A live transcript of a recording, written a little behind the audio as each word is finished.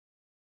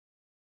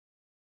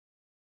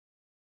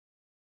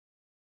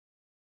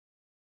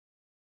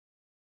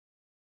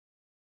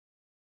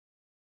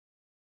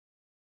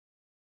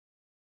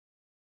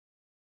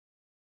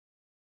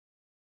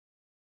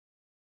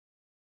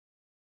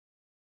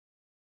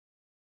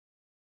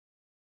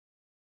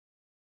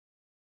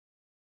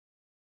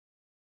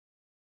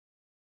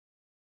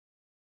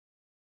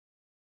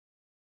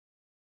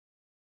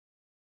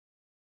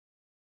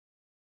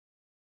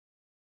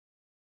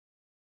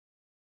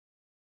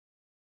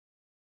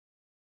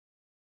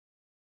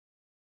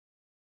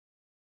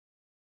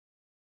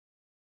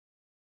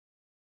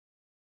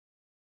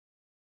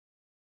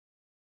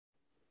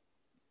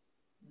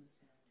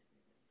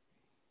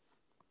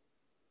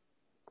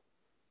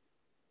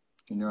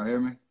Can y'all hear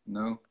me?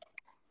 No?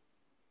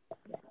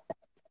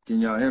 Can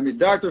y'all hear me?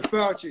 Dr.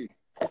 Fauci.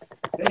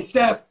 Hey,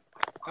 Steph.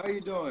 How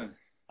you doing?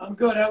 I'm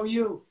good. How are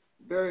you?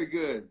 Very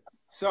good.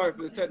 Sorry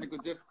for the technical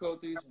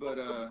difficulties, but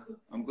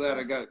I'm glad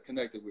I got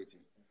connected with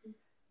you.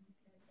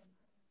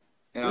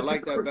 And I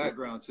like that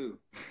background too.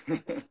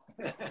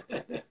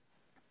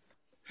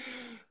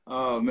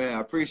 Oh man,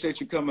 I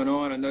appreciate you coming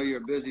on. I know you're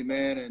a busy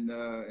man,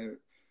 and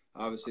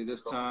obviously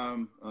this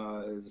time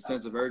is a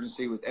sense of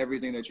urgency with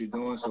everything that you're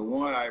doing. So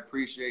one, I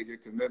appreciate your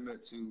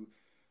commitment to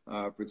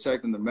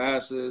protecting the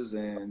masses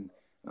and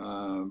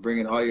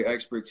bringing all your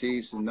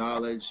expertise and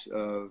knowledge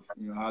of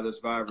how this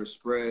virus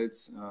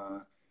spreads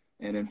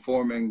and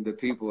informing the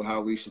people how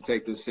we should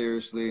take this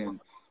seriously. And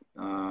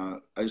I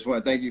just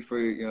want to thank you for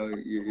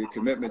your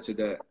commitment to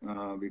that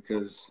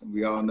because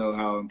we all know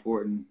how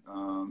important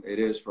it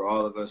is for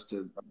all of us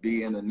to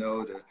be in the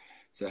know,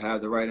 to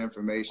have the right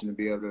information, to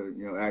be able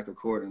to act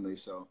accordingly.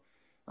 So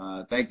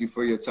thank you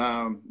for your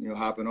time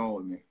hopping on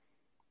with me.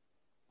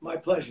 My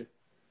pleasure.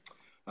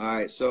 All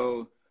right,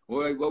 so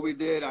what we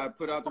did, I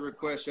put out the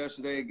request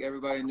yesterday.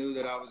 Everybody knew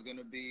that I was going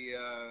to be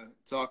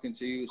talking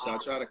to you, so I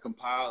try to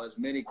compile as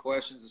many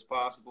questions as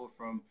possible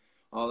from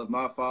all of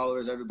my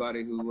followers,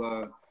 everybody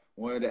who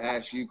wanted to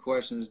ask you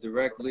questions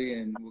directly,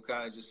 and we'll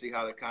kind of just see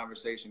how the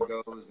conversation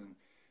goes,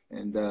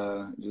 and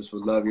just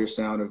would love your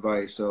sound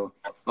advice. So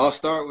I'll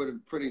start with a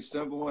pretty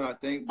simple one, I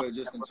think, but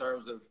just in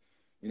terms of,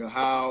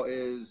 how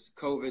is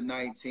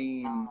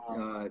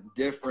COVID-19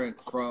 different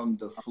from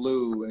the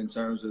flu in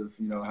terms of,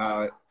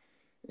 how it,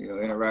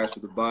 interacts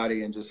with the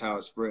body and just how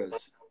it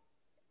spreads?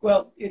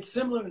 Well, it's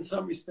similar in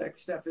some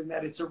respects, Steph, in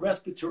that it's a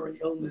respiratory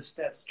illness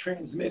that's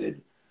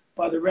transmitted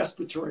by the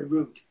respiratory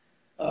route.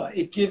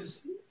 It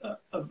gives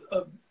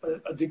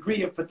a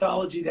degree of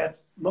pathology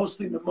that's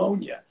mostly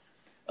pneumonia.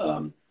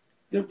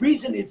 The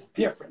reason it's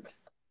different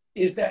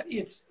is that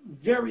it's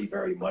very,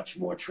 very much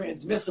more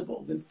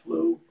transmissible than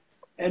flu.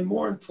 And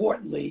more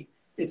importantly,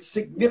 it's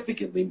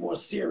significantly more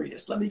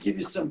serious. Let me give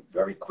you some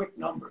very quick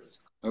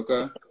numbers.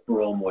 Okay. The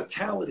overall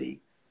mortality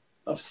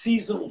of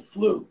seasonal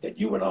flu that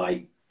you and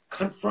I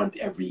confront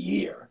every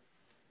year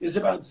is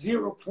about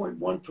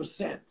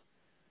 0.1%.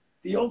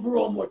 The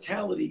overall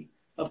mortality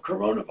of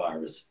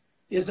coronavirus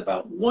is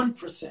about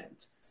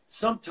 1%.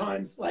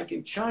 Sometimes, like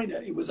in China,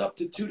 it was up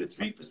to 2 to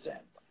 3%,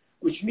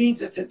 which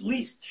means it's at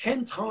least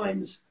 10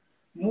 times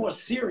more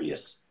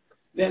serious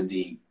than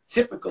the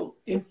typical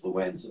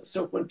influenza.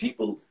 So when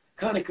people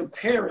kind of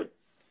compare it,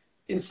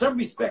 in some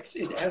respects,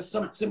 it has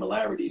some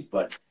similarities,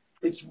 but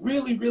it's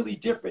really, really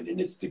different in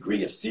its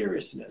degree of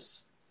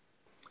seriousness.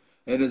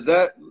 And is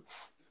that,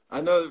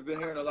 I know I've been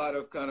hearing a lot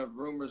of kind of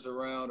rumors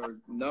around or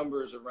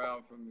numbers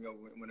around from,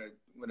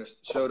 when it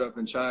showed up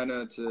in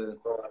China to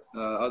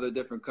other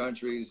different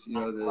countries,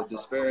 the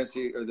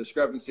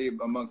discrepancy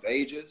amongst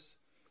ages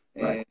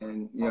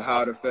and, right.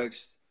 How it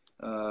affects,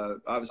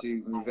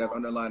 obviously we have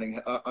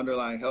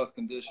underlying health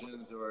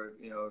conditions, or,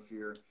 if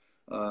you're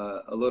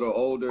a little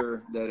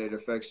older, that it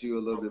affects you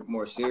a little bit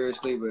more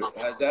seriously. But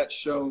has that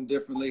shown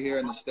differently here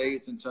in the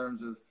States in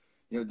terms of,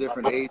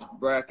 different age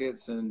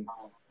brackets and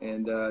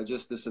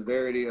just the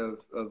severity of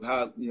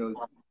how,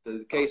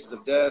 the cases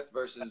of death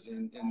versus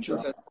in Sure.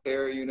 intensive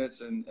care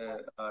units and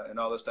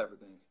all those type of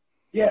things?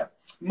 Yeah,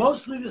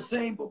 mostly the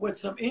same, but with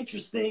some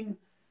interesting,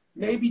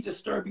 maybe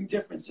disturbing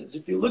differences.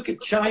 If you look at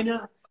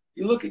China,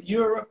 you look at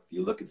Europe,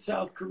 you look at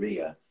South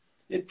Korea,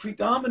 it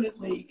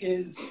predominantly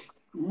is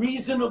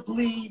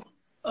reasonably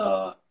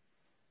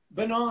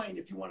benign,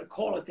 if you want to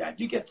call it that.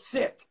 You get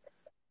sick,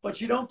 but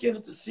you don't get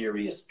into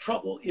serious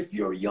trouble if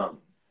you're young.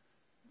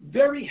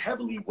 Very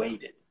heavily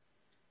weighted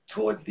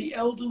towards the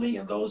elderly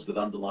and those with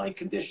underlying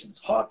conditions,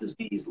 heart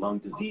disease, lung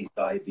disease,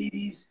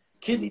 diabetes,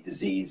 kidney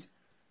disease.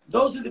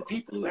 Those are the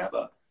people who have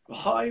a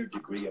higher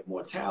degree of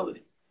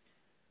mortality.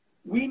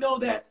 We know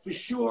that for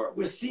sure.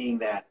 We're seeing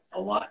that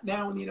a lot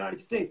now in the United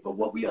States. But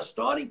what we are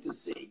starting to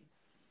see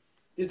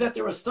is that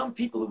there are some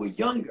people who are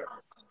younger,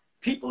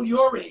 people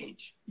your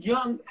age,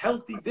 young,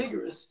 healthy,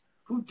 vigorous,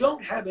 who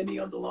don't have any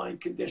underlying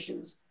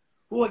conditions,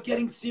 who are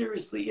getting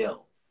seriously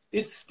ill.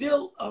 It's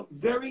still a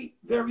very,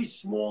 very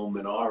small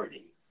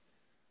minority,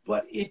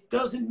 but it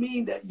doesn't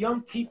mean that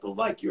young people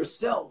like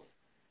yourself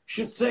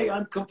should say,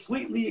 I'm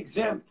completely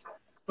exempt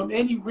from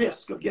any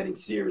risk of getting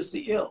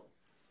seriously ill.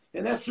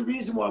 And that's the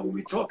reason why when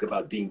we talk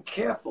about being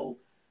careful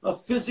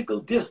of physical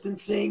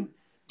distancing,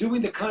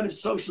 doing the kind of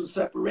social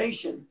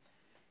separation,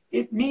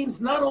 it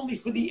means not only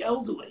for the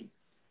elderly,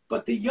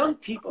 but the young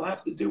people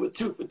have to do it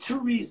too, for two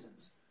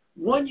reasons.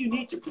 One, you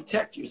need to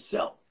protect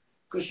yourself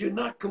because you're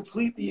not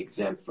completely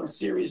exempt from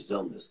serious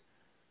illness.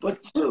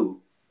 But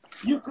two,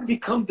 you can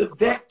become the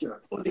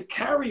vector or the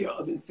carrier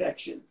of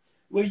infection,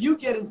 where you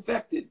get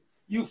infected,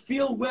 you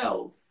feel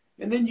well,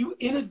 and then you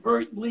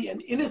inadvertently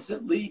and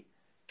innocently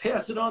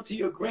pass it on to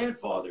your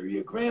grandfather or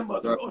your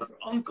grandmother or your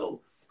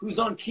uncle who's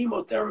on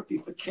chemotherapy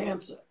for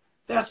cancer.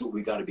 That's what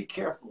we got to be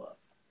careful of.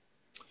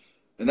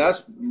 And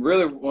that's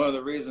really one of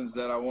the reasons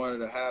that I wanted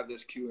to have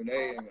this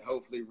Q&A and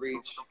hopefully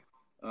reach,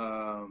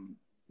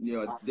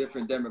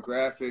 different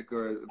demographic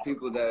or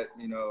people that,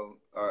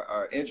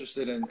 are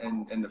interested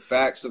in the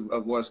facts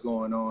of what's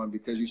going on,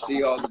 because you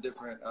see all the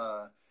different,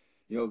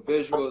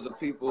 visuals of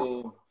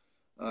people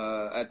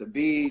at the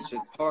beach, at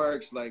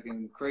parks, like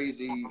in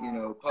crazy,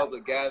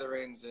 public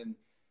gatherings, and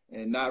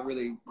not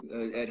really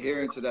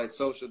adhering to that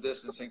social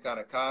distancing kind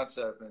of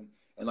concept, and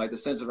like the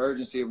sense of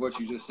urgency of what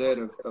you just said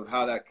of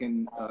how that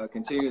can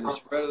continue the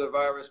spread of the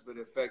virus, but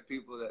affect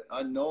people that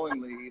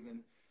unknowingly, even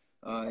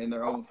in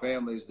their own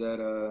families,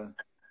 that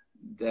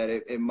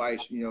it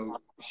might,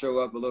 show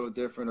up a little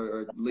different,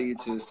 or lead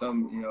to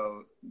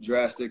some,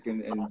 drastic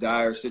and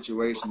dire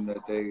situation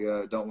that they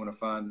don't want to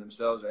find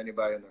themselves or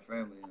anybody in their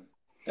family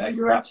in.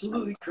 You're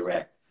absolutely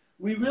correct.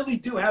 We really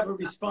do have a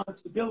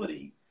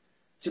responsibility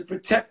to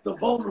protect the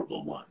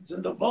vulnerable ones.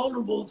 And the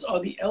vulnerables are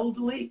the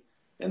elderly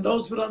and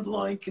those with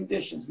underlying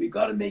conditions. We've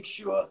got to make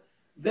sure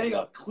they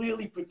are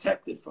clearly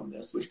protected from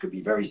this, which could be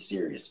very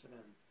serious for them.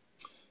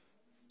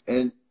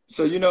 And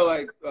so,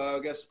 I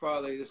guess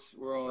probably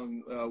we're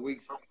on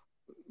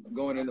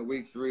going into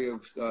week 3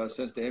 of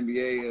since the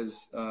NBA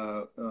has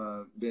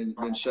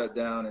been shut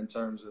down in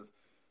terms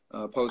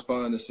of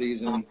postponing the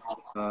season.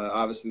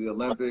 Obviously, the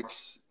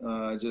Olympics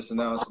just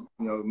announced,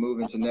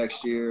 moving to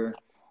next year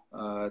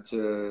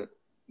to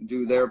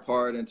do their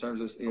part in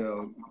terms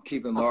of,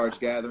 keeping large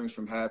gatherings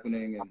from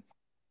happening,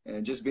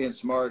 and just being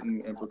smart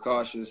and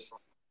precautious.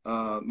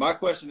 My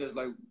question is,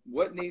 like,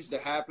 what needs to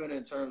happen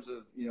in terms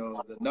of,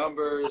 the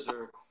numbers,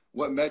 or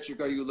what metric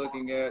are you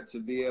looking at to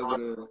be able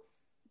to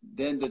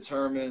then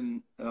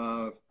determine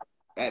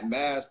at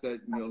mass that,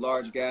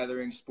 large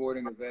gatherings,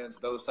 sporting events,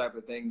 those type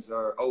of things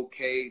are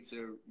okay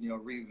to,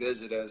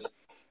 revisit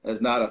as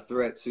not a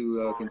threat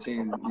to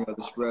continue,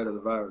 the spread of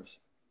the virus?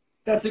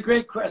 That's a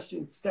great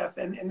question, Steph.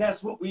 And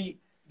that's what we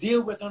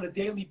deal with on a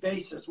daily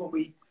basis when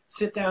we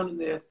sit down in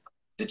the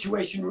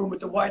Situation Room at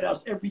the White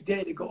House every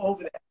day to go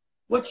over that.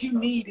 What you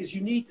need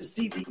to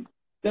see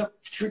the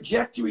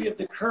trajectory of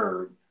the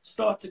curve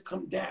start to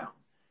come down.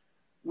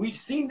 We've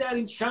seen that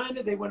in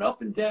China. They went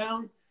up and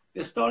down.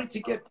 They're starting to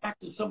get back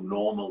to some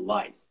normal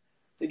life.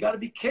 They got to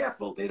be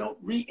careful they don't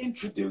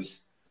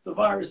reintroduce the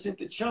virus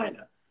into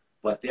China.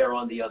 But they're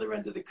on the other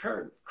end of the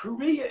curve.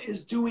 Korea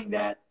is doing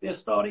that. They're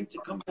starting to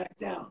come back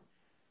down.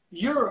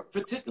 Europe,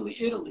 particularly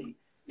Italy,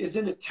 is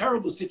in a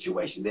terrible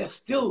situation. They're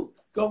still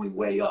going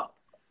way up.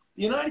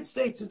 The United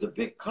States is a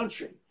big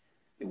country.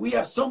 We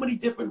have so many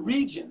different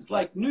regions.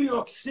 Like New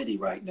York City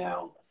right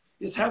now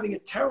is having a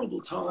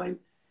terrible time,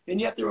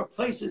 and yet there are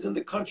places in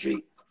the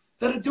country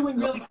that are doing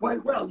really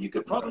quite well. You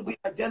could probably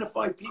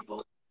identify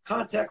people,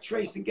 contact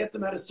trace, and get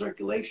them out of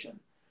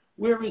circulation.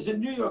 Whereas in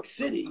New York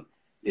City,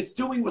 it's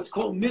doing what's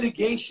called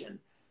mitigation,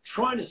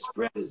 trying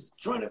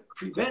to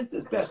prevent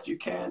as best you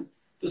can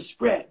the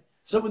spread.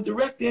 So in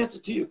direct answer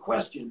to your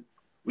question,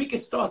 we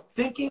could start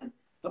thinking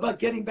about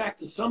getting back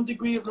to some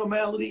degree of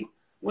normality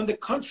when the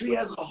country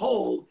as a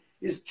whole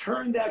is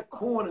turned that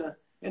corner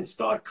and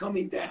start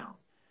coming down.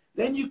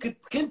 Then you could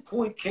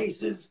pinpoint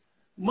cases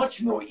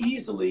much more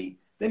easily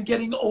than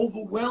getting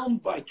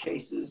overwhelmed by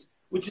cases,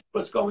 which is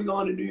what's going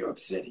on in New York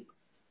City.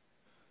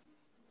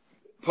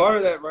 Part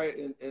of that, right,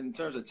 in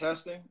terms of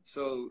testing.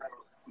 So,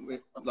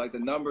 like, the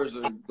numbers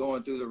are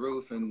going through the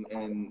roof, and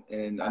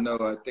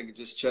I think it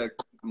just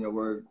checked,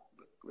 we're,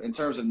 in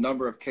terms of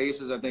number of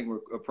cases, I think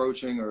we're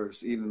approaching or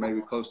even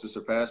maybe close to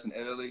surpassing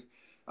Italy.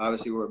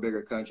 Obviously, we're a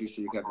bigger country,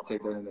 so you have to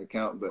take that into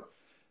account. But,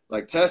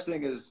 like,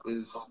 testing is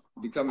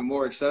becoming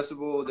more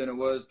accessible than it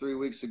was 3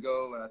 weeks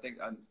ago. And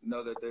I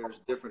know that there's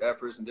different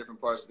efforts in different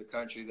parts of the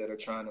country that are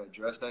trying to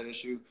address that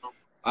issue.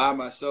 I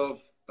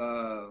myself,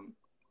 I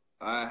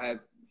had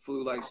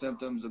flu-like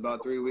symptoms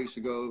about 3 weeks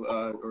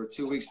ago,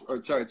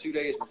 2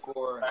 days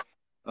before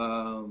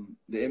the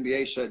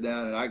NBA shut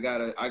down, and I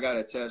got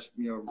a test,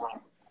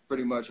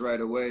 pretty much right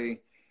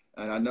away.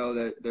 And I know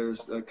that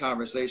there's a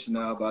conversation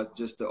now about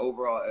just the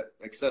overall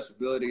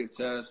accessibility of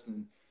tests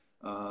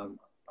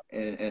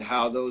and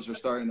how those are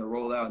starting to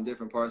roll out in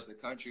different parts of the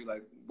country.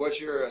 Like,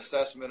 what's your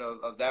assessment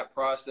of that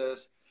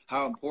process?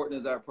 How important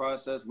is that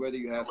process, whether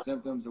you have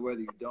symptoms or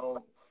whether you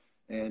don't?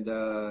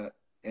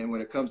 And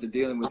when it comes to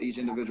dealing with each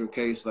individual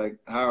case, like,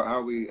 how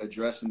are we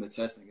addressing the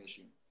testing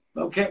issue?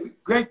 Okay,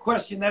 great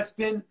question. That's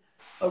been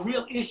a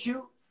real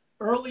issue.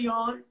 Early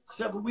on,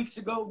 several weeks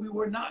ago, we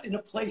were not in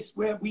a place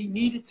where we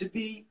needed to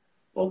be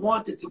or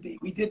wanted to be.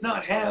 We did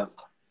not have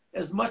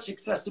as much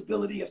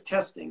accessibility of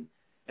testing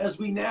as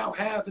we now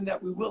have and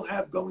that we will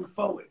have going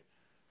forward.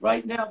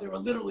 Right now, there are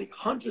literally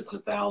hundreds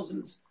of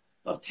thousands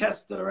of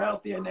tests that are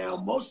out there now,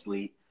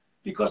 mostly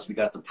because we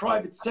got the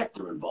private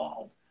sector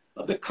involved,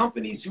 of the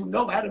companies who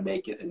know how to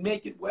make it and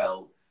make it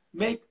well,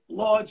 make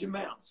large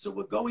amounts. So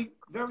we're going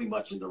very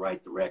much in the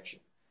right direction.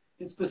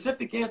 In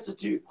specific answer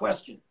to your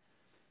question,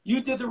 you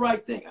did the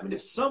right thing. I mean,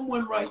 if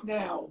someone right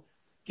now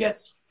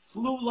gets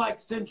flu-like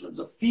syndromes,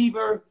 a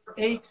fever,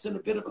 aches, and a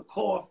bit of a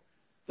cough,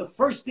 the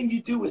first thing you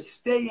do is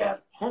stay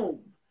at home.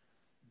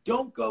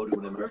 Don't go to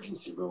an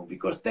emergency room,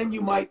 because then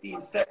you might be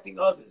infecting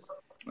others.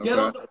 Okay. Get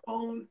on the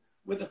phone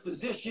with a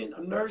physician,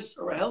 a nurse,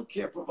 or a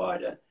healthcare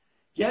provider.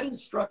 Get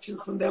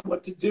instructions from them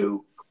what to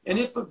do. And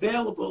if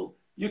available,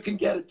 you can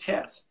get a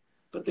test.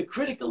 But the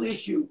critical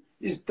issue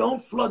is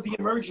don't flood the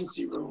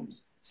emergency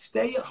rooms.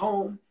 Stay at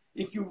home.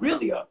 If you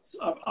really are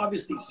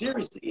obviously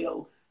seriously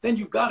ill, then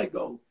you've got to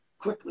go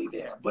quickly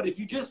there. But if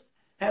you just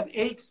have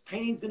aches,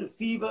 pains, and a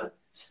fever,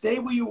 stay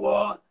where you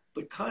are,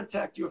 but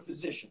contact your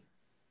physician.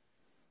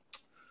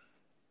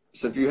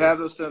 So if you have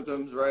those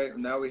symptoms, right,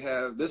 now we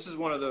have, this is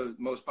one of the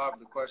most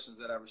popular questions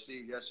that I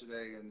received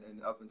yesterday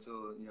and up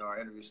until, you know, our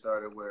interview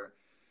started, where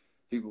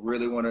people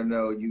really want to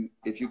know,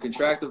 if you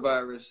contract the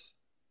virus,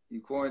 you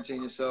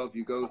quarantine yourself,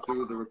 you go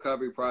through the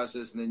recovery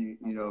process, and then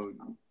you know,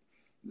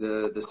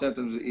 the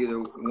symptoms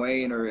either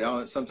wane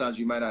or sometimes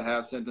you might not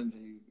have symptoms,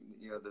 and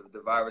you know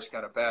the virus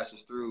kind of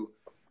passes through.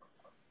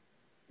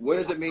 What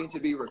does it mean to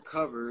be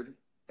recovered,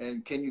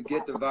 and can you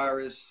get the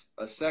virus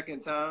a second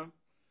time?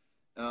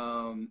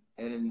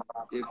 And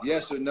if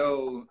yes or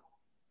no,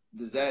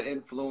 does that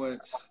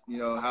influence, you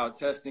know, how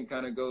testing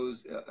kind of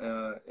goes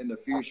in the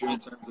future in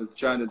terms of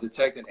trying to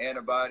detect an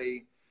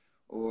antibody,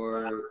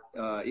 or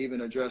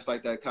even address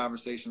like that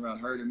conversation around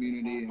herd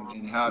immunity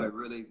and how to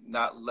really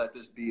not let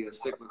this be a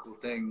cyclical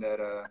thing that,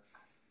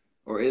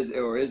 or is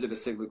it a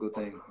cyclical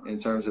thing in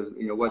terms of,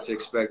 you know, what to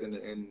expect in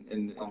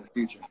the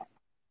future?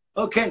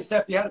 Okay,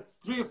 Steph, you had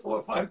 3 or 4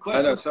 or 5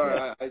 questions. I know,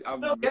 sorry.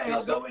 I'm okay,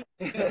 I'll go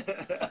in.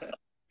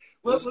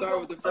 We'll start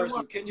with the first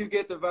one. Can you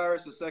get the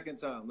virus a second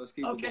time? Let's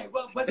keep it okay,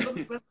 going.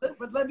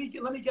 but let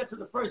me get to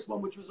the first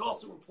one, which was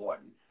also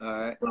important. All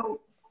right. So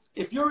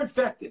if you're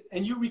infected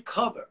and you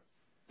recover,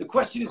 the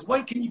question is,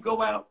 when can you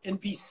go out and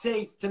be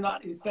safe to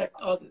not infect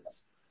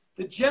others?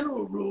 The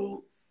general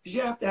rule is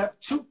you have to have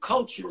 2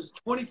 cultures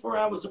 24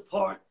 hours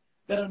apart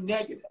that are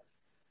negative.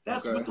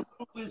 That's what the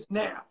rule is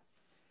now.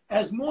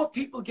 As more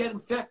people get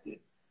infected,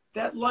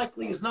 that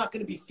likely is not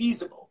going to be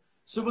feasible.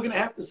 So we're going to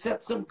have to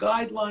set some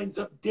guidelines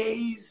of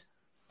days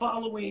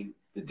following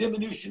the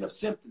diminution of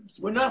symptoms.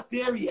 We're not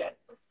there yet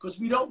because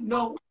we don't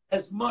know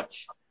as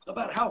much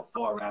about how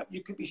far out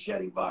you could be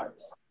shedding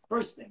virus.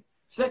 First thing.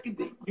 Second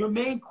thing, your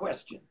main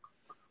question,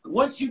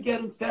 once you get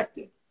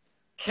infected,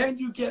 can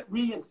you get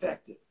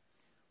reinfected?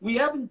 We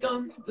haven't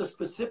done the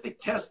specific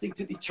testing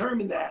to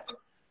determine that,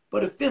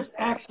 but if this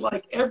acts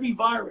like every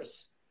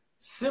virus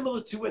similar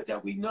to it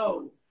that we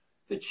know,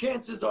 the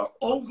chances are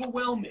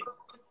overwhelming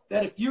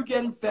that if you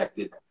get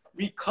infected,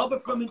 recover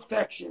from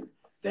infection,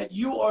 that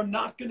you are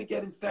not going to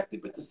get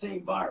infected with the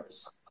same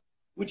virus,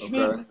 which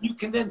means that you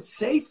can then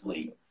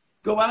safely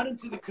go out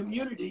into the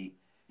community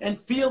and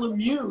feel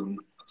immune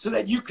so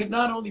that you can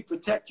not only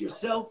protect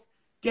yourself,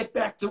 get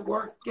back to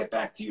work, get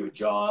back to your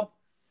job,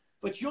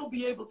 but you'll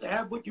be able to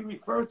have what you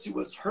refer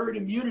to as herd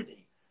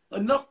immunity.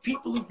 Enough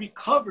people who've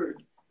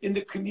recovered in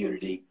the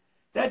community,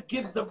 that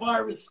gives the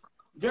virus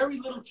very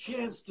little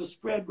chance to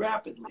spread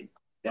rapidly.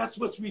 That's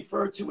what's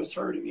referred to as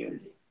herd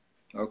immunity.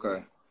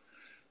 Okay.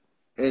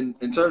 In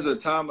terms of the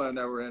timeline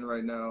that we're in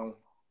right now,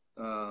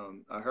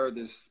 I heard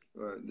this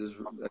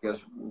I guess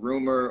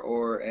rumor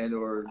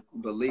or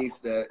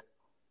belief that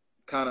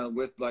kind of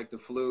with like the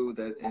flu,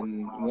 that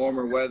in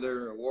warmer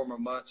weather or warmer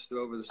months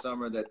through over the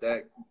summer,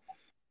 that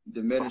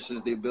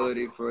diminishes the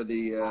ability for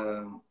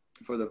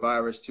the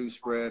virus to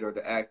spread or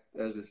to act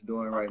as it's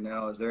doing right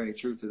now. Is there any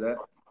truth to that?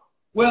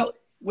 Well,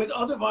 with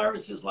other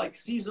viruses like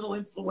seasonal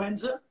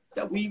influenza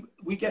that we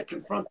get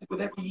confronted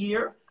with every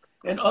year,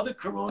 and other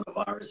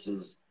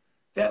coronaviruses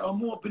that are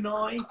more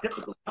benign,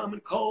 typical common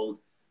cold,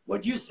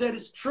 what you said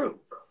is true.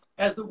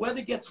 As the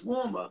weather gets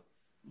warmer,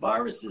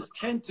 viruses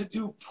tend to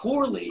do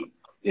poorly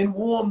in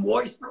warm,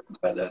 moist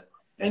weather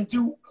and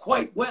do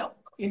quite well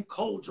in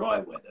cold, dry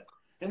weather.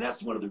 And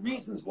that's one of the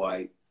reasons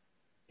why,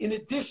 in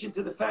addition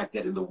to the fact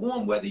that in the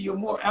warm weather, you're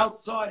more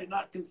outside and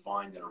not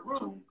confined in a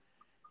room,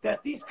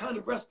 that these kind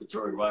of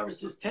respiratory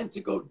viruses tend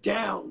to go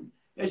down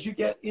as you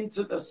get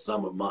into the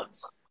summer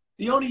months.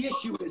 The only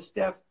issue is,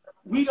 Steph,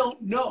 we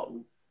don't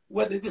know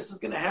whether this is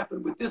going to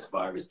happen with this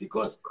virus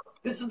because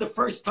this is the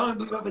first time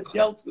we've ever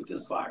dealt with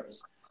this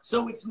virus.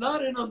 So it's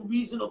not an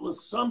unreasonable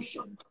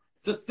assumption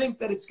to think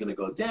that it's going to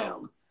go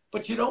down,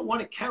 but you don't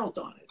want to count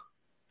on it.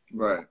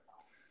 Right.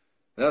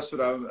 That's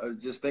what I'm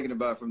just thinking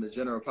about from the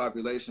general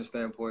population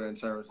standpoint in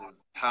terms of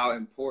how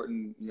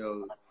important, you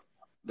know,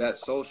 that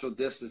social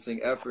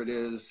distancing effort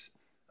is.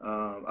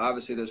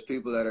 Obviously, there's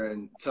people that are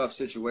in tough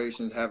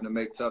situations, having to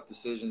make tough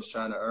decisions,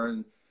 trying to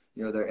earn,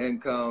 you know, their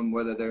income,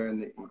 whether they're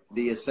in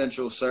the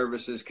essential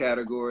services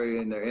category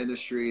in their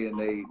industry and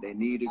they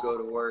need to go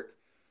to work.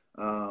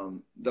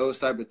 Those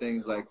type of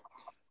things. Like,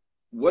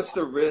 what's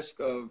the risk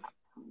of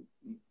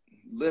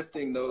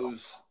lifting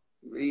those?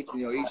 You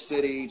know, each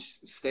city, each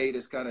state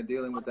is kind of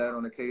dealing with that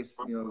on a case,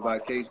 you know, by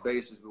case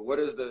basis. But what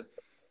is the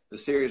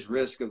serious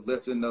risk of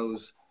lifting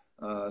those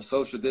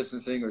social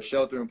distancing or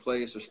shelter in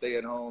place or stay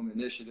at home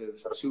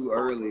initiatives too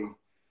early,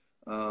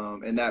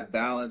 and that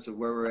balance of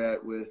where we're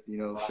at with, you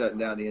know, shutting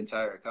down the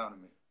entire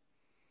economy?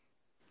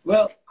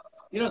 Well,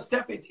 you know,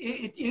 Steph, it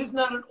is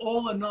not an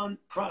all or none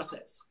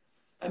process.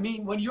 I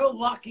mean, when you're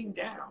locking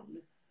down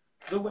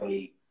the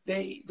way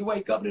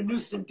Governor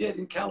Newsom did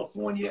in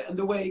California and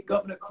the way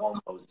Governor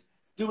Cuomo's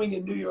doing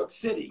in New York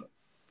City,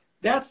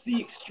 That's the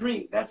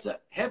extreme. That's a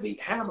heavy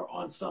hammer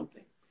on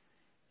something.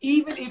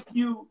 Even if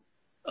you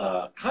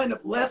kind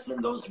of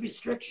lessen those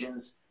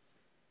restrictions,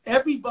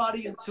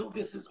 everybody until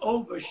this is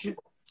over should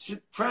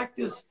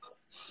practice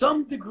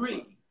some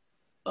degree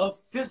of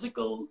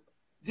physical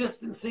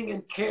distancing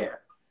and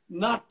care.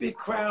 Not big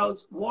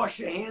crowds, wash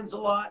your hands a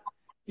lot,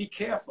 be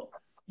careful.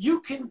 You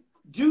can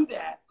do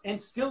that and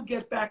still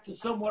get back to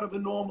somewhat of a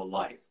normal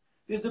life.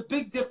 There's a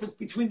big difference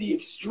between the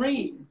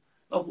extreme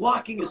of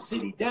locking a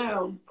city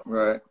down,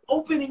 right,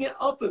 opening it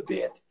up a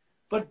bit,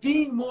 but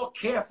being more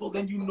careful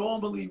than you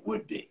normally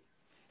would be.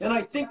 And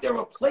I think there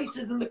are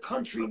places in the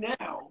country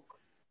now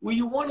where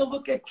you want to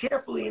look at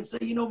carefully and say,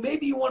 you know,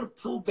 maybe you want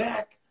to pull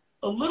back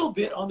a little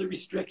bit on the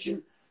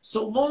restriction,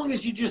 so long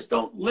as you just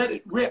don't let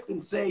it rip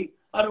and say,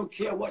 I don't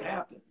care what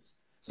happens.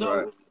 So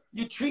right.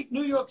 you treat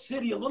New York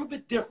City a little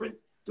bit different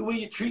the way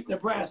you treat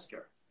Nebraska.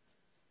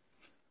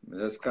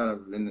 That's kind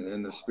of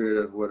in the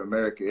spirit of what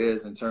America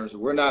is, in terms of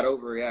we're not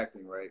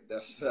overreacting, right?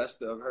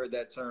 I've heard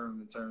that term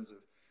in terms of,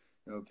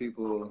 you know,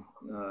 people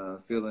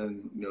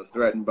feeling, you know,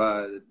 threatened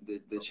by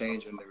the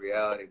change in the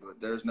reality, but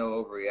there's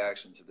no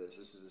overreaction to this.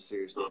 This is a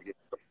serious thing.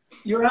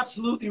 You're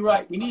absolutely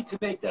right. We need to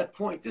make that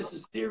point. This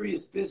is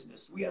serious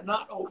business. We are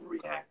not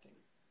overreacting.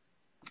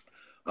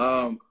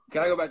 Can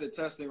I go back to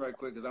testing right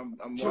quick? Because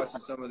I'm Sure. watching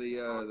some of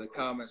the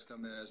comments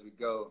come in as we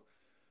go.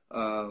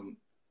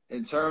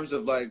 In terms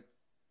of like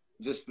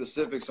just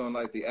specifics on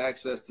like the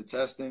access to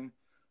testing,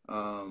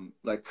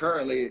 like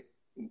currently,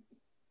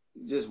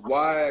 just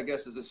why I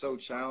guess is it so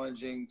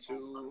challenging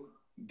to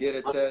get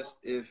a test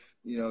if,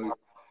 you know,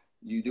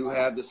 you do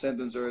have the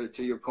symptoms, or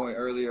to your point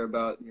earlier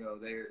about, you know,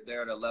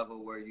 they're at a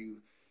level where you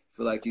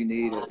feel like you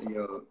need, you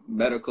know,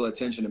 medical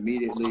attention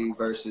immediately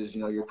versus,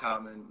 you know, your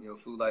common, you know,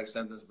 flu-like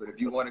symptoms. But if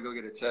you want to go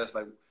get a test,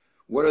 like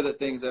what are the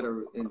things that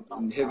are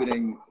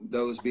inhibiting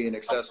those being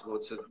accessible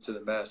to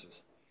the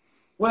masses?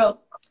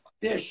 Well,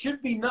 there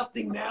should be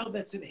nothing now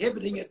that's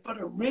inhibiting it. But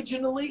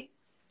originally,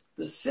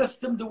 the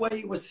system, the way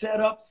it was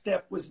set up,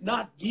 Steph, was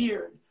not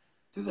geared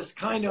to this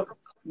kind of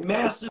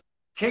massive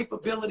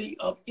capability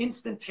of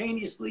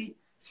instantaneously,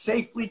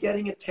 safely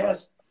getting a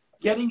test,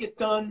 getting it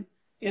done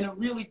in a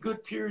really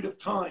good period of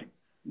time.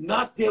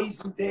 Not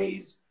days and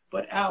days,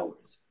 but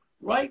hours.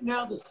 Right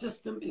now, the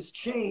system is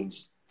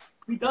changed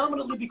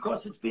predominantly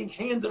because it's being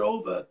handed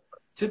over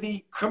to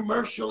the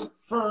commercial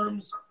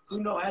firms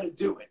who know how to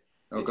do it.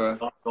 Okay. It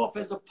started off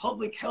as a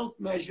public health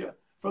measure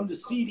from the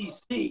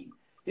CDC.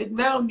 It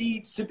now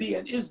needs to be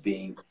and is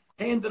being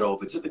handed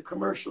over to the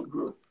commercial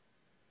group.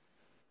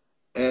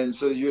 And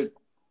so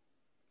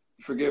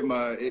forgive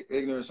my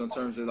ignorance in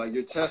terms of like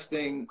you're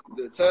testing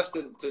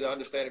to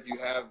understand if you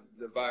have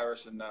the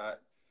virus or not,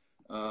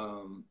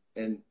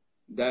 and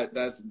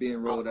that's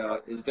being rolled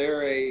out. Is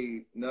there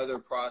another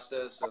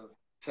process of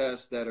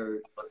tests that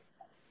are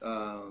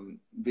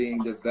being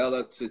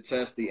developed to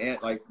test the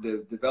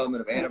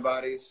development of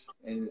antibodies,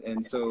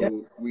 and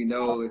so we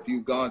know if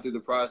you've gone through the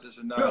process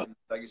or not? Sure.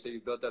 Like you said, you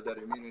built up that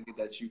immunity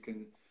that you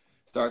can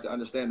start to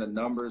understand the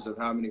numbers of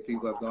how many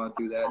people have gone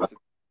through that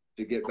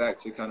to get back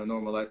to kind of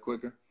normal life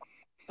quicker.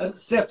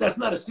 Steph, that's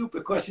not a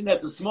stupid question.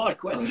 That's a smart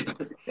question.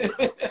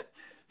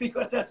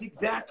 Because that's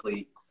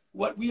exactly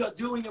what we are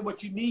doing and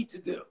what you need to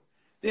do.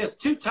 There's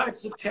two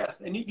types of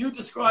tests, and you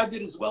described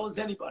it as well as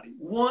anybody.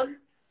 One,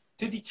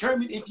 to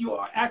determine if you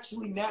are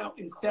actually now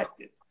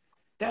infected.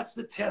 That's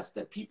the test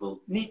that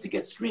people need to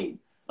get screened.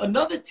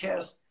 Another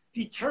test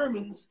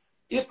determines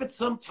if at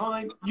some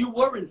time you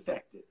were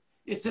infected.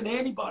 It's an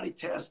antibody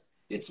test.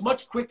 It's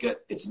much quicker.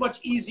 It's much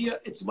easier.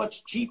 It's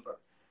much cheaper.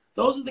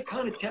 Those are the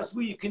kind of tests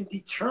where you can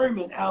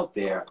determine out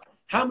there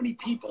how many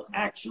people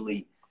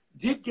actually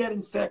did get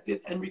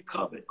infected and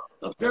recovered.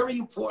 A very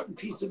important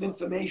piece of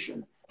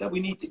information that we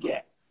need to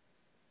get.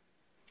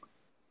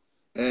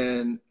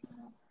 And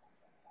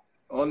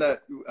on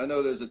that, I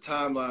know there's a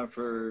timeline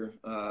for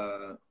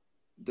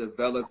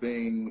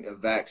developing a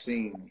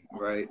vaccine,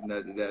 right? And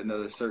that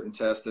another certain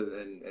tests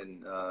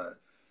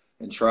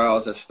and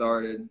trials have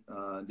started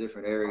in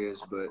different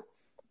areas, but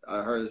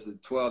I heard it's a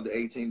 12 to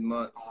 18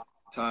 month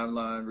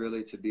timeline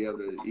really to be able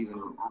to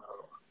even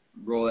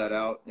roll that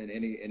out in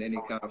any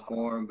kind of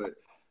form. But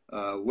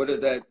what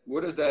does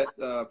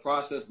that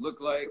process look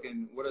like,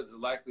 and what is the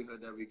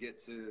likelihood that we get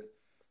to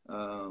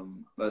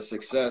a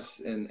success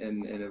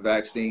in a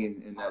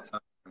vaccine in that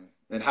time?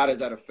 And how does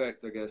that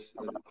affect, I guess,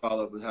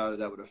 follow up with how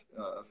that would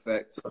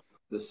affect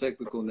the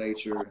cyclical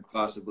nature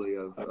possibly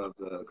of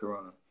the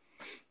corona?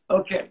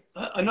 Okay,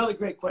 another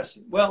great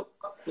question. Well,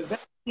 the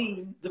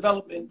vaccine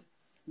development,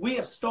 we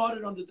have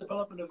started on the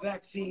development of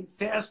vaccine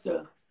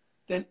faster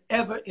than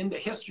ever in the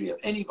history of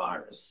any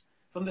virus.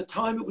 From the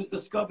time it was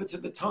discovered to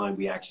the time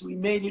we actually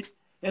made it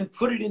and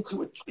put it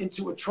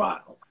into a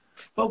trial.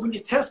 But when you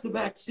test the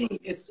vaccine,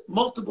 it's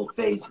multiple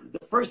phases.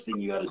 The first thing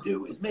you got to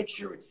do is make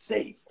sure it's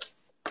safe.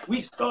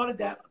 We started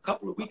that a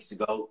couple of weeks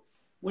ago.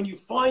 When you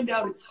find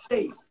out it's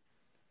safe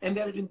and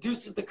that it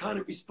induces the kind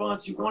of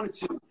response you want it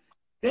to,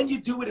 then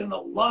you do it in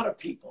a lot of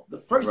people. The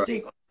first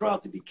safety trial,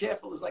 to be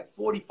careful, is like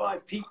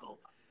 45 people.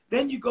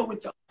 Then you go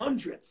into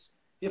hundreds,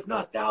 if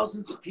not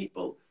thousands of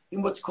people.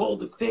 in what's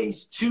called a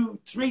phase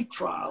 2-3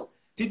 trial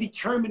to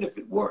determine if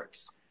it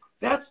works.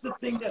 That's the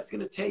thing that's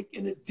going to take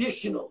an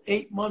additional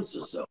 8 months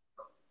or so.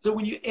 So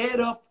when you add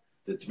up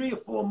the 3 or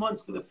 4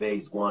 months for the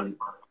phase 1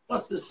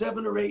 plus the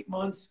 7 or 8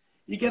 months,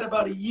 you get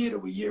about a year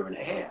to a year and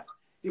a half.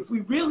 If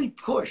we really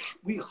push,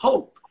 we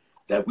hope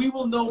that we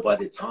will know by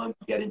the time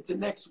we get into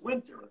next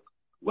winter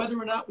whether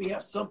or not we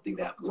have something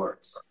that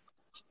works.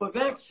 So a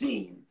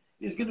vaccine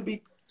is going to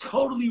be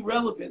totally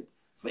relevant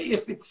for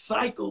if it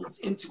cycles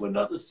into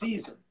another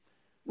season,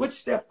 which,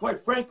 Steph, quite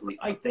frankly,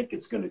 I think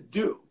it's going to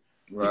do.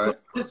 Right.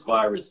 Because this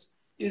virus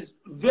is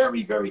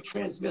very, very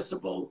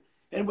transmissible,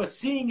 and we're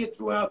seeing it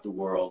throughout the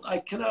world. I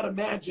cannot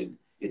imagine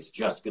it's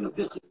just going to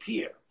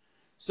disappear.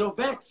 So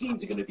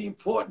vaccines are going to be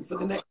important for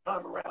the next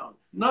time around,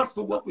 not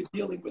for what we're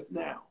dealing with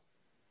now.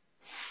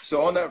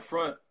 So on that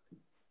front,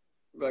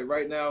 like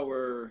right now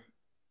we're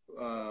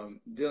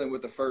dealing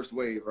with the first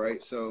wave,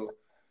 right? So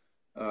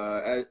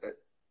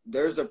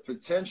there's a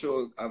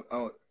potential,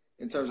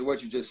 in terms of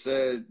what you just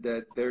said,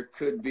 that there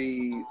could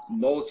be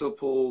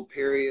multiple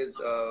periods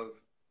of,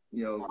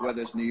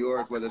 whether it's New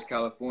York, whether it's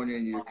California,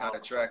 and you're kind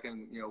of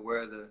tracking,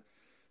 where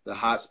the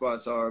hot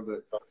spots are,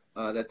 but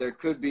that there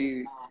could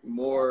be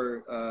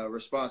more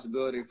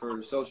responsibility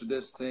for social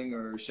distancing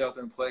or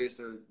shelter in place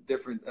or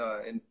different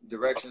in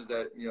directions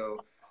that,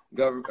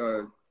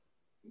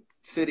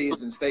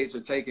 cities and states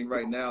are taking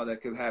right now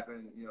that could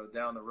happen,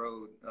 down the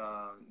road,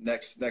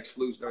 next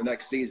flu or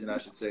next season, I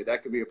should say.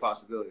 That could be a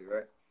possibility,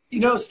 right?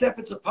 Steph,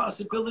 it's a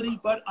possibility,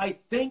 but I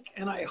think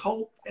and I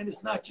hope, and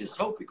it's not just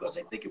hope, because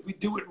I think if we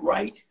do it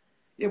right,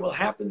 it will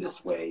happen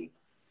this way,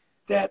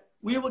 that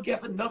we will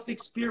get enough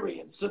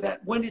experience so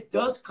that when it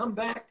does come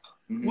back,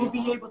 we'll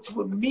be able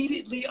to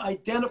immediately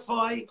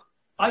identify,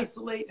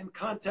 isolate, and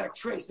contact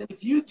trace. And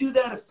if you do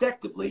that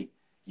effectively,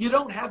 you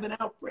don't have an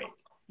outbreak.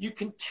 You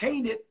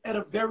contain it at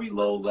a very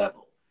low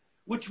level,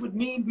 which would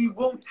mean we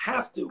won't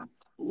have to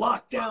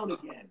lock down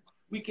again.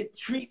 We could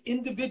treat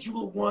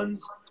individual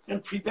ones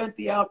and prevent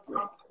the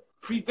outbreak,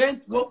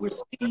 prevent what we're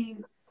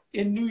seeing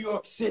in New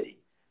York City,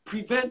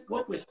 prevent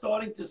what we're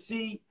starting to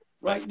see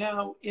right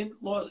now in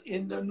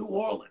New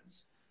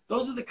Orleans.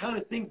 Those are the kind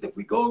of things that if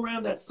we go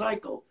around that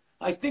cycle,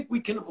 I think we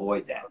can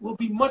avoid that. We'll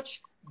be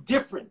much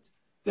different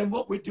than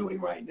what we're doing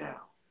right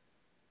now.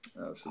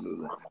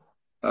 Absolutely.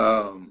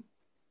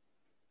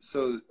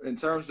 So in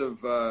terms of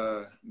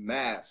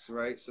masks,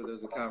 right? So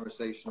there's a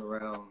conversation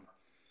around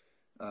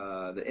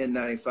the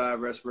N95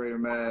 respirator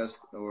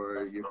mask,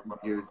 or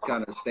your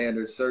kind of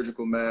standard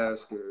surgical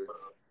mask, or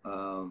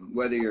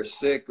whether you're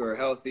sick or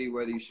healthy,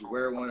 whether you should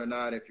wear one or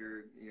not if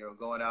you're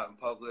going out in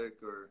public,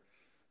 or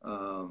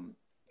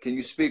can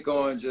you speak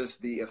on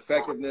just the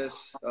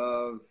effectiveness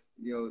of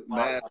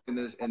masks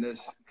in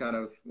this kind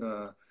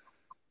of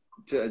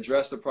to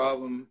address the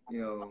problem,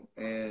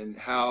 and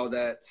how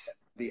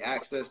the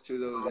access to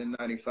those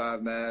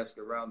N95 masks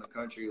around the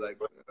country, like,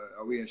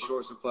 are we in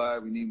short supply?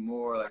 We need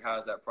more? Like,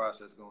 how's that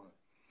process going?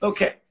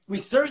 Okay, we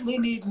certainly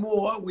need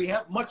more. We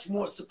have much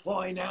more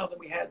supply now than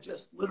we had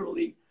just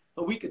literally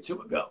a week or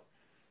two ago.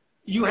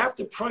 You have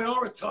to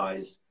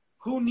prioritize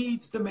who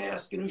needs the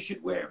mask and who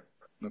should wear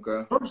it.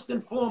 Okay. First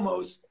and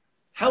foremost,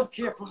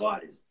 healthcare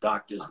providers,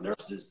 doctors,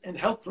 nurses, and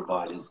health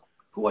providers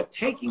who are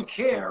taking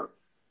care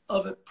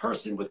of a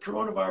person with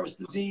coronavirus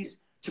disease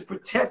to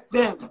protect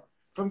them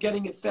from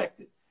getting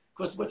infected.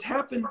 Because what's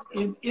happened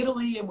in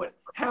Italy and what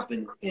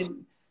happened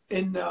in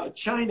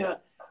China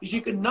is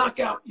you can knock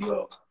out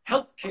your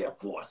healthcare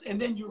force and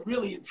then you're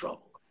really in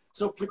trouble.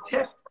 So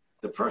protect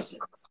the person.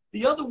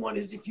 The other one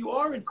is, if you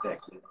are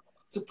infected,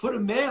 to put a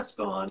mask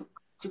on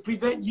to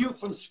prevent you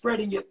from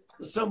spreading it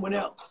to someone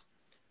else.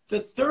 The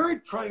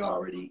third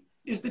priority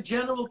is the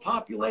general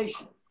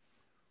population,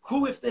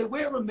 who, if they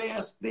wear a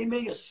mask, they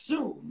may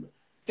assume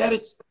that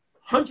it's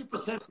 100%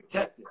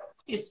 protected.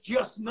 It's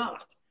just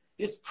not.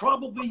 It's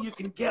probably, you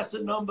can guess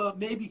a number,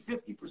 maybe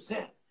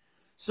 50%.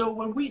 So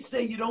when we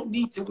say you don't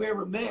need to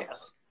wear a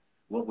mask,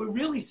 what we're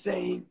really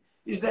saying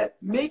is that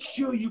make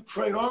sure you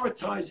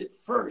prioritize it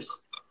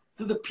first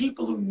to the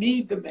people who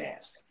need the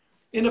mask.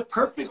 In a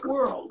perfect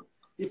world,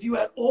 if you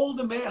had all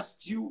the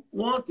masks you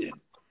wanted,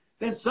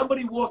 then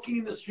somebody walking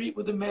in the street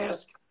with a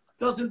mask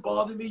doesn't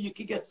bother me. You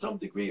can get some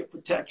degree of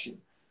protection,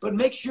 but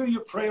make sure you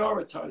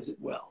prioritize it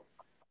well.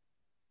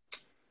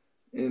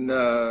 And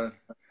I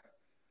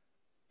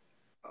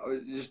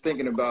was just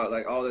thinking about,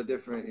 like, all the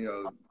different,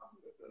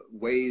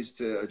 ways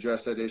to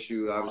address that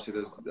issue. Obviously,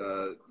 there's,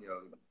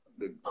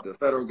 the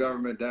federal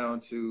government down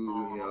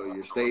to,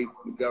 your state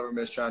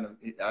governments trying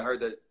to, I heard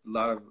that a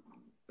lot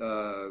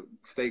of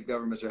state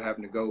governments are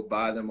having to go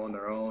buy them on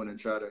their own and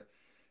try to,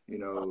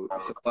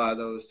 supply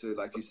those to,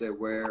 like you said,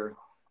 where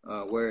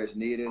it's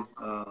needed.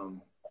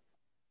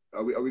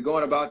 Are we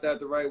going about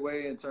that the right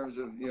way in terms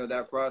of,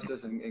 that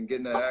process and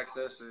getting that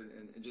access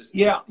and just...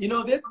 Yeah,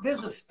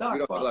 there's a stockpile. We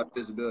don't feel like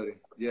visibility.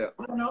 Yeah.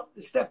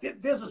 Steph,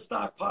 there's a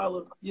stockpile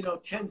of,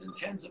 tens and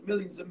tens of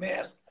millions of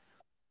masks.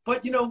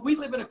 But, we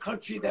live in a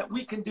country that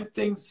we can do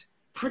things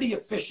pretty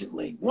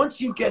efficiently. Once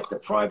you get the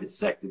private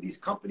sector, these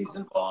companies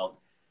involved,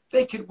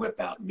 they could whip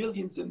out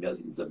millions and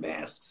millions of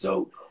masks.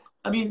 So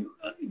I mean,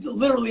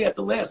 literally at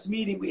the last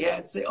meeting we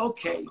had, say,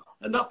 okay,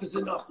 enough is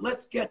enough.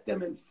 Let's get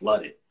them and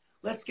flood it.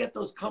 Let's get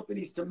those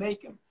companies to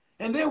make them.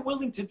 And they're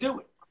willing to do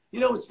it.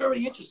 You know, it's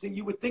very interesting.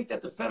 You would think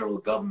that the federal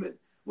government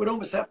would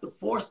almost have to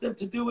force them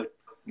to do it.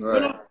 Right. We're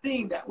not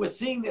seeing that. We're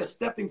seeing they're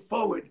stepping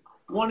forward,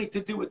 wanting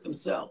to do it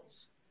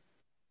themselves.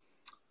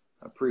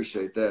 I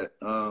appreciate that.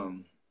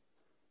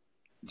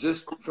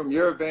 Just from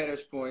your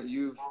vantage point,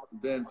 you've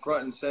been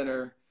front and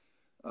center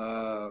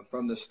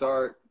from the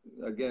start,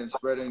 again,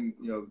 spreading,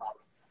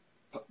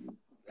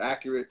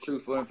 accurate,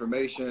 truthful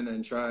information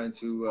and trying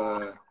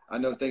to, I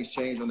know things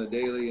change on the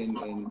daily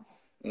and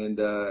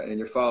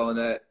you're following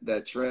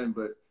that trend,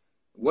 but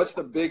what's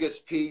the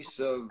biggest piece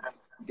of,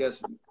 I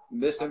guess,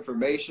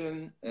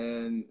 misinformation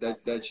and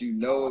that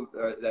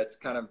that's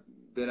kind of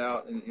been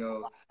out and,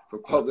 for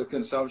public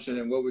consumption,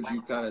 and what would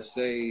you kind of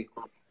say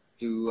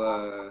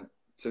to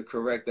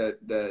correct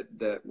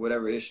that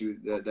whatever issue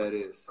that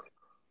is?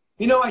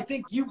 I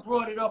think you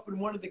brought it up in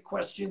one of the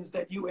questions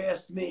that you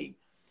asked me,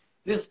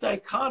 this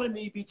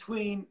dichotomy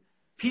between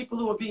people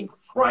who are being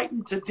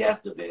frightened to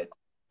death of it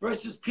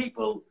versus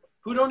people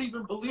who don't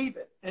even believe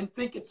it and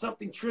think it's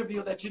something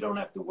trivial that you don't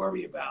have to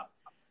worry about.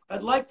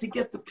 I'd like to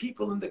get the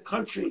people in the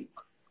country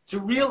to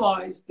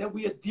realize that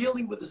we are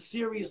dealing with a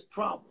serious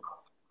problem.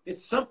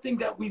 It's something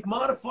that we've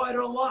modified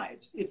our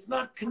lives. It's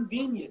not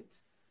convenient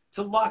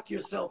to lock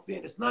yourself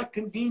in. It's not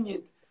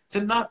convenient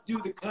to not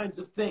do the kinds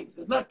of things.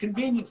 It's not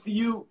convenient for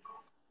you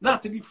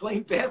not to be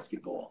playing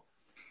basketball.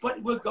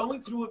 But we're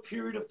going through a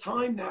period of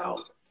time now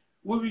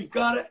where we've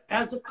got to,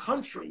 as a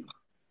country,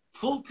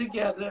 pull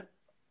together,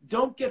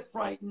 don't get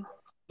frightened,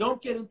 don't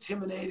get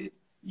intimidated,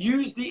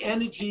 use the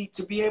energy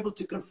to be able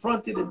to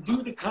confront it and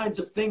do the kinds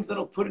of things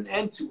that'll put an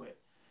end to it.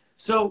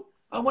 So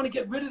I want to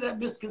get rid of that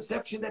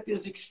misconception that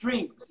there's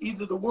extremes.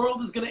 Either the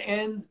world is going to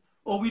end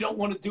or we don't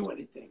want to do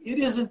anything. It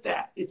isn't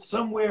that. It's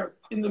somewhere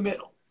in the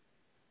middle.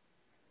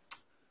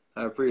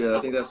 I appreciate it. I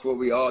think that's what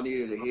we all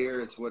needed to hear.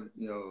 It's what,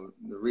 the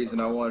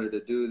reason I wanted to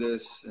do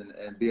this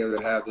and be able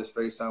to have this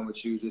FaceTime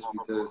with you, just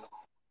because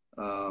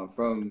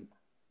from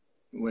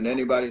when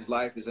anybody's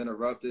life is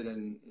interrupted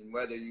and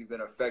whether you've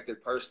been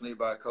affected personally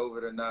by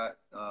COVID or not,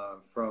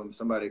 from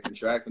somebody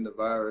contracting the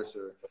virus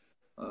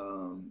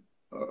or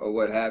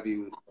what have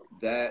you,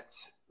 that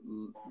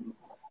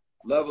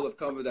level of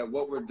comfort that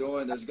what we're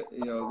doing is,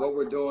 what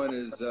we're doing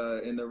is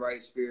in the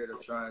right spirit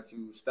of trying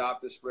to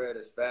stop the spread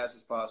as fast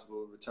as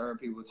possible, return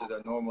people to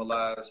their normal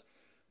lives,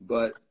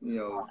 but,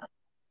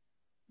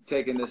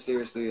 taking this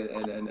seriously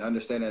and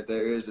understanding that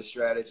there is a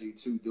strategy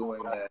to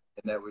doing that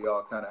and that we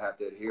all kind of have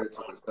to adhere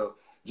to it. So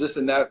just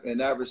in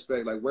that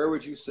respect, like, where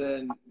would you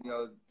send,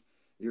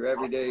 your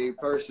everyday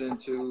person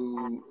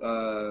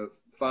to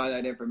find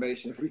that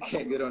information if we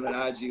can't get on an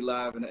IG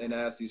live and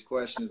ask these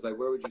questions? Like,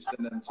 where would you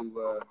send them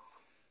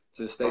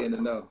to stay in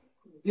the know?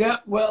 Yeah,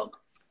 well,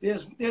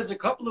 there's a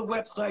couple of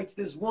websites.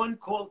 There's one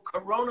called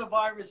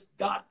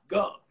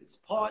coronavirus.gov. It's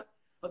part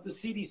of the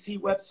CDC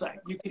website.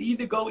 You could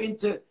either go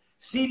into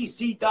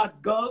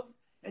cdc.gov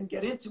and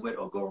get into it,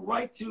 or go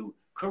right to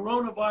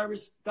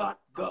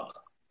coronavirus.gov.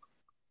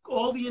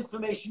 All the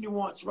information you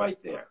want is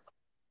right there.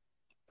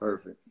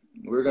 Perfect.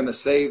 We're going to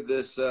save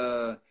this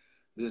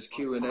this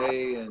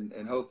Q&A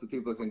and hopefully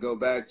people can go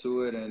back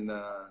to it and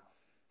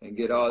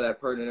get all that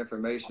pertinent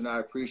information. I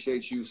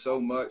appreciate you so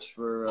much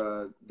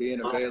for being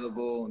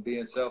available and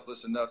being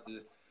selfless enough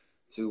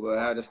to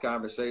have this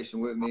conversation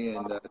with me.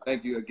 And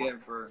thank you again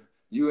for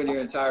you and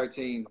your entire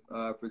team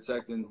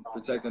protecting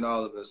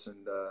all of us.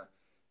 And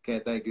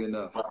can't thank you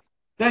enough.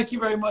 Thank you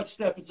very much,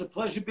 Steph. It's a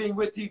pleasure being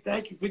with you.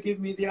 Thank you for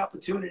giving me the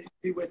opportunity to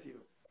be with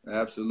you.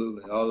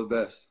 Absolutely. All the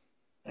best.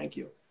 Thank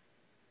you.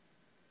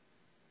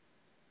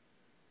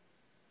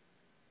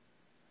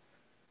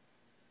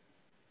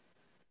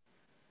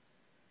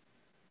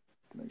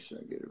 Make sure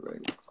I get it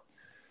right.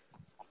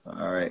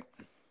 All right.